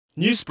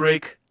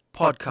Newsbreak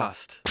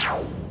podcast.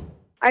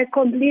 I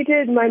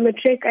completed my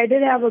matric. I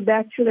did have a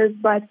bachelor's,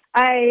 but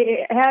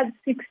I had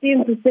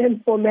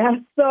 16% for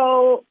math.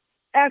 So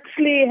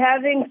actually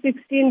having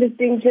 16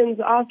 distinctions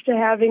after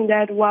having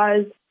that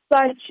was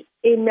such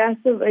a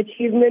massive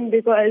achievement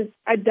because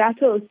I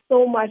battled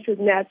so much with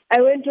math.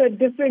 I went to a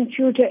different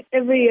tutor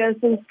every year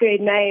since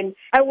grade 9.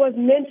 I was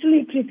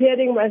mentally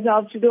preparing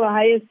myself to do a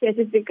higher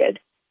certificate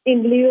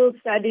in legal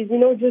studies,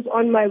 just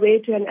on my way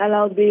to an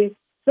LLB.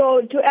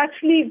 So to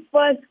actually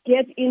first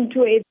get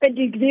into a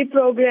degree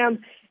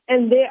program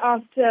and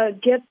thereafter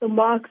get the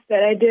marks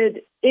that I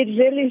did, it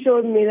really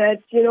showed me that,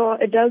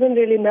 it doesn't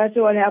really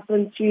matter what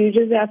happens to you. You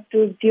just have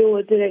to deal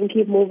with it and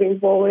keep moving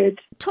forward.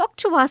 Talk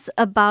to us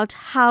about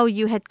how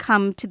you had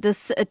come to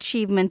this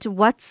achievement.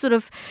 What sort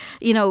of,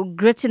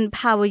 grit and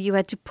power you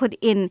had to put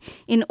in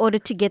order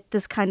to get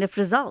this kind of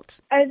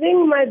result? I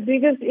think my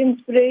biggest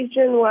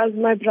inspiration was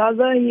my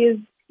brother.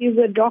 He's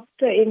a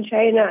doctor in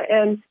China,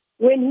 and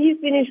when he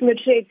finished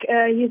matric,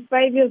 he's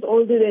 5 years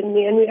older than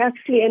me, and we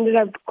actually ended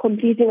up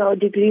completing our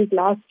degrees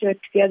last year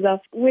together.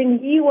 When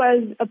he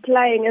was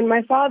applying, and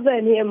my father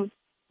and him,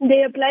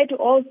 they applied to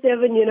all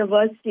 7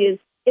 universities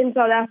in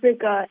South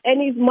Africa,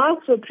 and his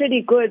marks were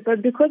pretty good,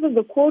 but because of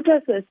the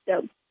quota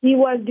system, he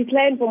was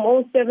declined from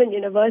all 7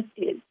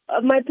 universities.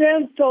 My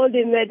parents told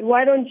him that,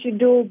 why don't you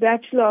do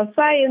Bachelor of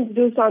Science,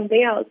 do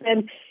something else?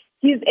 And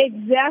his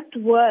exact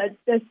words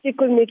that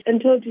stick with me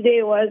until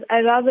today was,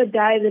 I'd rather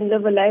die than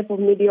live a life of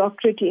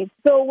mediocrity.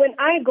 So when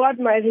I got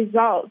my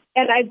results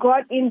and I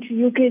got into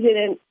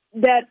UKZN,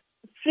 that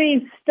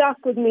phrase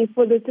stuck with me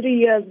for the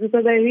 3 years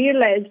because I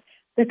realized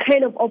the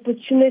kind of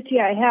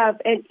opportunity I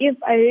have. And if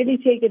I really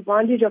take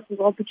advantage of this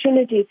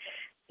opportunity,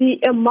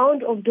 the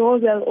amount of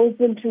doors that are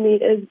open to me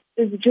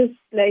is just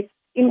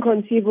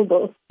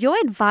inconceivable. Your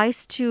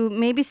advice to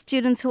maybe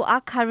students who are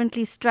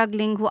currently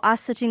struggling, who are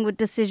sitting with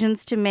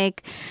decisions to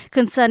make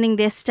concerning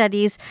their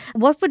studies,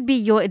 what would be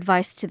your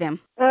advice to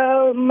them?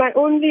 My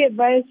only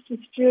advice to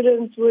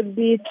students would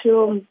be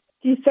to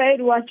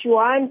decide what you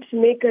want,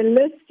 make a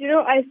list.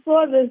 I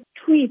saw this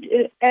tweet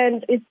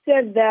and it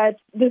said that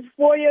this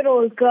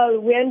 4-year-old girl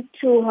went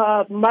to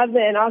her mother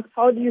and asked,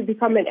 how do you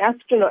become an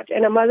astronaut?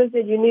 And her mother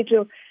said, you need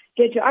to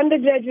get your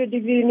undergraduate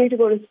degree, you need to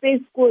go to space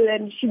school.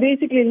 And she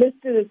basically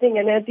listed the thing.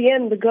 And at the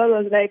end, the girl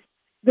was like,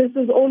 this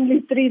is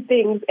only 3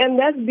 things. And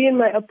that's been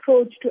my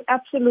approach to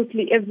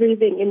absolutely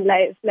everything in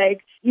life.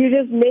 You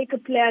just make a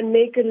plan,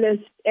 make a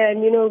list,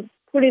 and,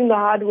 put in the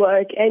hard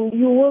work. And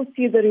you will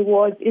see the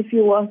rewards if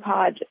you work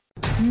hard.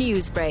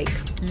 Newsbreak,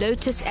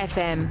 Lotus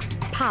FM,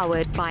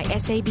 powered by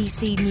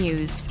SABC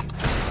News.